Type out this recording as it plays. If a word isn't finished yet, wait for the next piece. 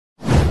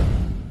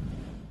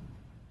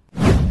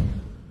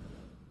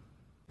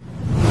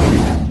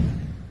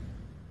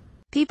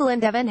people in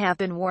Devon have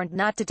been warned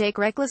not to take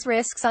reckless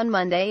risks on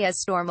Monday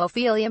as Storm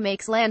Ophelia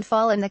makes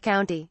landfall in the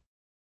county.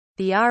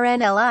 The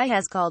RNLI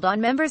has called on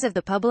members of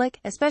the public,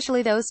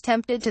 especially those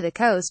tempted to the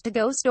coast, to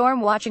go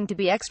storm watching to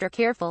be extra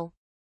careful.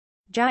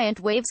 Giant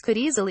waves could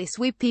easily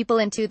sweep people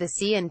into the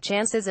sea and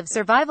chances of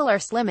survival are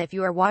slim if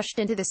you are washed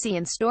into the sea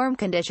in storm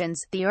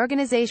conditions, the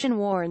organization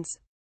warns.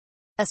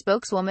 A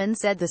spokeswoman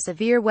said the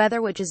severe weather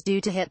which is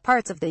due to hit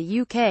parts of the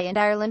UK and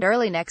Ireland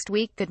early next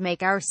week could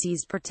make our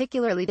seas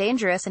particularly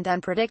dangerous and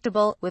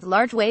unpredictable, with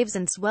large waves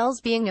and swells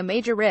being a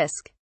major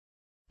risk.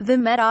 The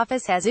Met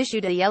Office has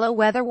issued a yellow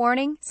weather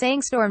warning,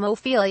 saying Storm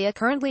Ophelia,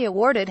 currently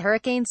awarded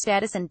hurricane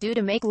status and due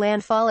to make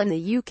landfall in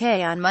the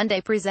UK on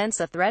Monday, presents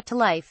a threat to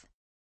life.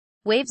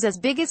 Waves as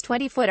big as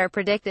 20 foot are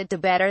predicted to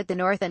batter the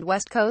north and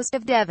west coast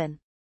of Devon.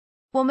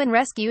 Woman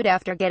rescued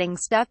after getting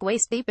stuck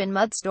waist-deep in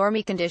mud.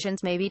 Stormy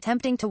conditions may be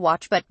tempting to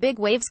watch, but big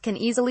waves can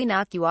easily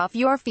knock you off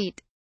your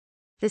feet.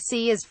 The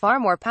sea is far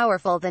more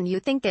powerful than you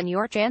think and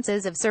your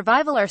chances of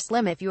survival are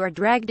slim if you are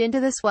dragged into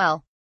the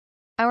swell.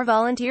 Our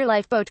volunteer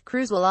lifeboat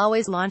crews will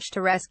always launch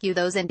to rescue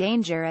those in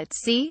danger at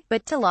sea,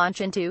 but to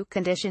launch into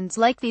conditions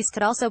like these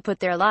could also put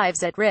their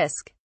lives at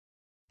risk.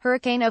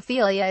 Hurricane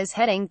Ophelia is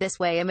heading this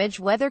way. Image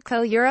Weather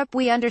Co. Europe.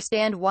 We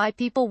understand why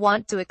people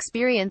want to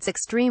experience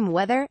extreme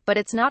weather, but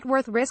it's not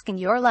worth risking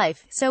your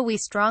life, so we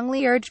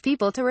strongly urge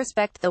people to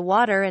respect the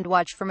water and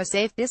watch from a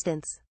safe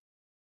distance.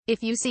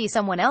 If you see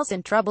someone else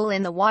in trouble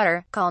in the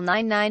water, call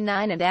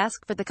 999 and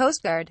ask for the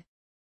Coast Guard.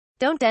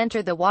 Don't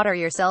enter the water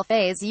yourself,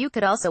 as you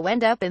could also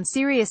end up in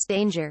serious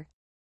danger.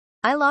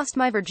 I lost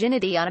my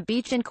virginity on a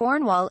beach in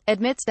Cornwall,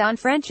 admits Don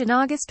French. In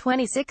August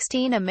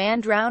 2016, a man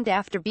drowned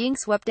after being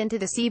swept into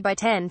the sea by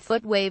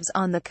 10-foot waves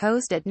on the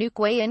coast at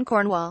Newquay in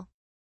Cornwall.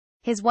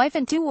 His wife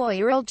and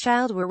 2-year-old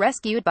child were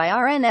rescued by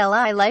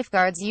RNLI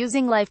lifeguards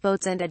using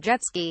lifeboats and a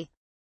jet ski.